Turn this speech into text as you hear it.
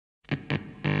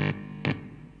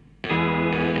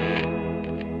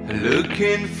look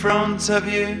in front of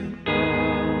you,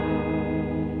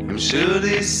 I'm sure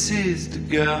this is the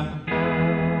girl.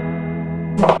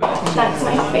 That's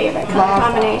my favorite color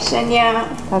combination, yeah.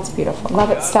 That's beautiful.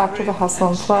 Love it stacked with a hustle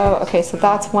and flow. Okay, so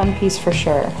that's one piece for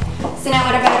sure. So now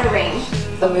what about a ring?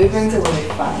 The mood rings are really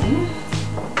fun.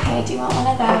 Okay, do you want one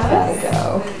of those? I gotta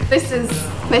go. This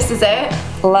is it.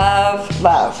 Love,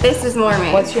 love. This is more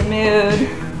me. What's your mood?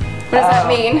 What does that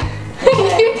mean?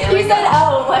 you said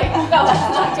oh, like, no,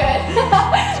 that's not good.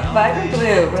 Vibrant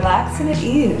blue, relax and at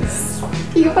ease.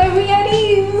 You put me at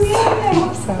ease. Yeah, I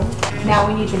hope so. Now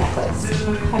we need your necklace.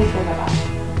 How do you feel about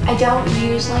that? I don't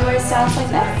usually wear styles like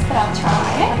this, but I'll try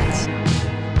it.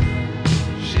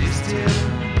 She still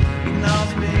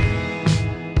ignores me.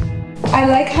 I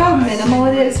like how minimal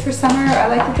it is for summer. I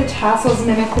like that the tassels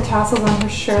mimic the tassels on her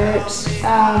shirt.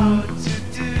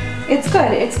 It's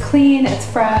good. It's clean. It's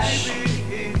fresh.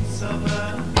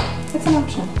 It's an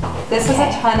option. This has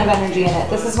a ton of energy in it.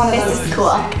 This is one of those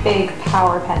cool. big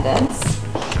power pendants.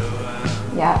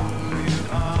 Yeah.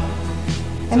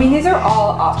 I mean, these are all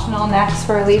optional necks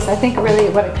for Elise. I think really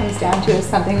what it comes down to is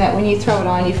something that when you throw it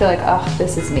on, you feel like, oh,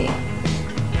 this is me.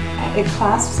 It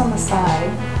clasps on the side.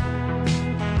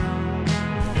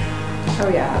 Oh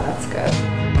yeah, that's good.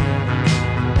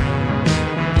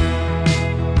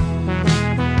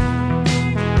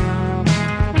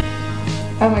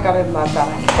 Oh my god, I love that.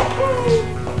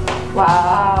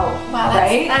 Wow. Wow,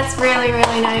 right? That's really,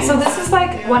 really nice. So this is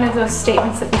like one of those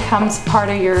statements that becomes part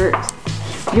of your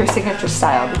signature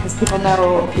style, because people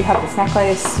know you have this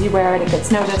necklace, you wear it, it gets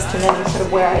noticed, and then you sort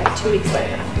of wear it 2 weeks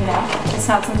later, you know? It's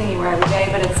not something you wear every day,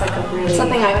 but it's like a really...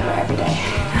 Something I would wear every day.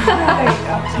 There you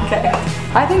go. Okay.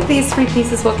 I think these 3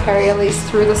 pieces will carry Elise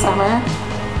through the summer.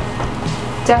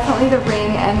 Definitely the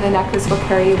ring and the necklace will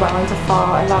carry you well into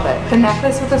fall. I love it. The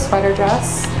necklace with the sweater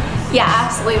dress. Yeah,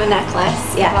 absolutely the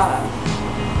necklace, yes.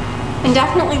 And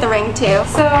definitely the ring too.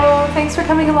 So thanks for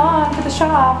coming along to the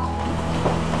shop.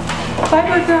 Bye,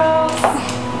 bird girls.